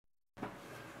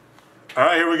All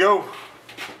right, here we go.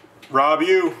 Rob,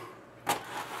 you.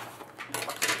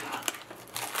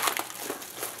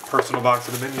 Personal box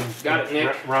of Dominion. Got it,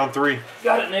 Nick. Round 3.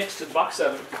 Got it, Nick. To box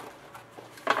 7.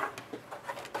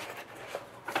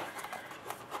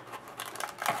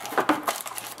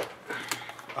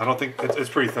 I don't think it's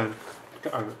pretty thin.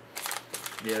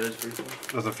 Yeah, it is pretty thin.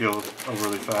 Doesn't feel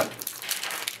overly fat.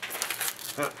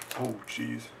 Oh,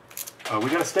 jeez. We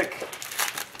got a stick.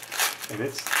 And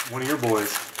it's one of your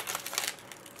boys.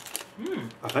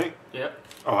 I think. Yep.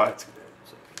 Oh, it's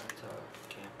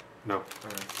Cam. no.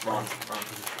 Ron.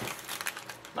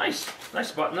 Nice. Nice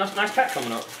spot. Nice pack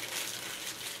coming up.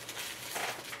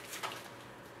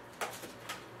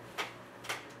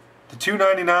 The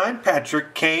 $2.99,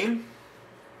 Patrick Kane.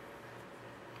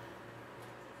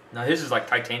 Now his is like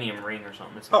titanium ring or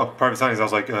something. Oh, private signings. I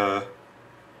was like,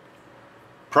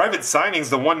 private signings,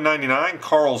 the $1.99,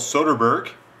 Carl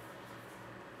Soderberg.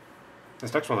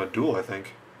 This next one, a duel, I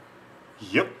think.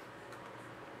 Yep.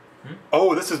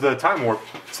 Oh, this is the Time Warp.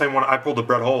 Same one I pulled the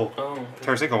Brett Hull. Oh.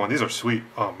 Tarasenko one. These are sweet.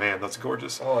 Oh, man, that's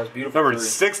gorgeous. Oh, that's beautiful. Number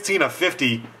 16 of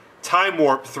 50. Time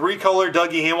Warp. 3-color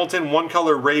Dougie Hamilton.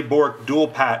 1-color Ray Bourque. Dual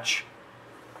patch.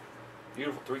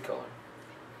 Beautiful 3-color.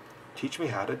 Teach me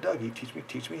how to Dougie. Teach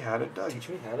me how to Dougie. Teach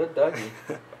me how to Dougie.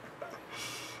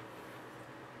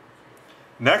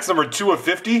 Next, number 2 of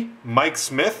 50. Mike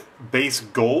Smith. Base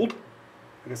gold.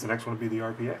 I guess the next one would be the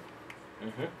RPA.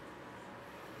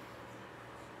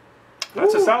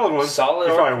 That's a solid one.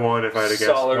 Solid. If I won, if I had to guess.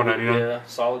 Solid. $1.99. Yeah,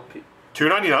 solid.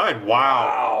 $2.99.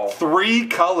 Wow.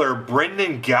 3-color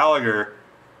Brendan Gallagher.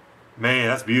 Man,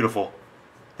 that's beautiful.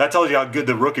 That tells you how good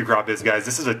the rookie crop is, guys.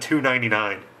 This is a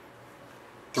 $2.99.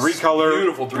 3-color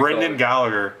Beautiful Brendan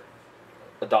Gallagher.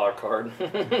 A dollar card.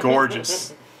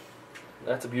 Gorgeous.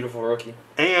 That's a beautiful rookie.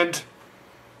 And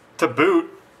to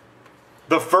boot,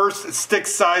 the first stick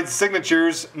side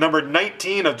signatures, number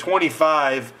 19 of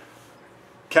 25,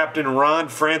 Captain Ron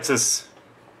Francis.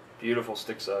 Beautiful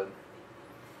stick side.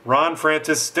 Ron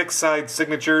Francis stick side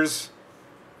signatures.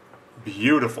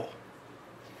 Beautiful.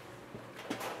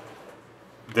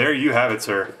 There you have it,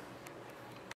 sir.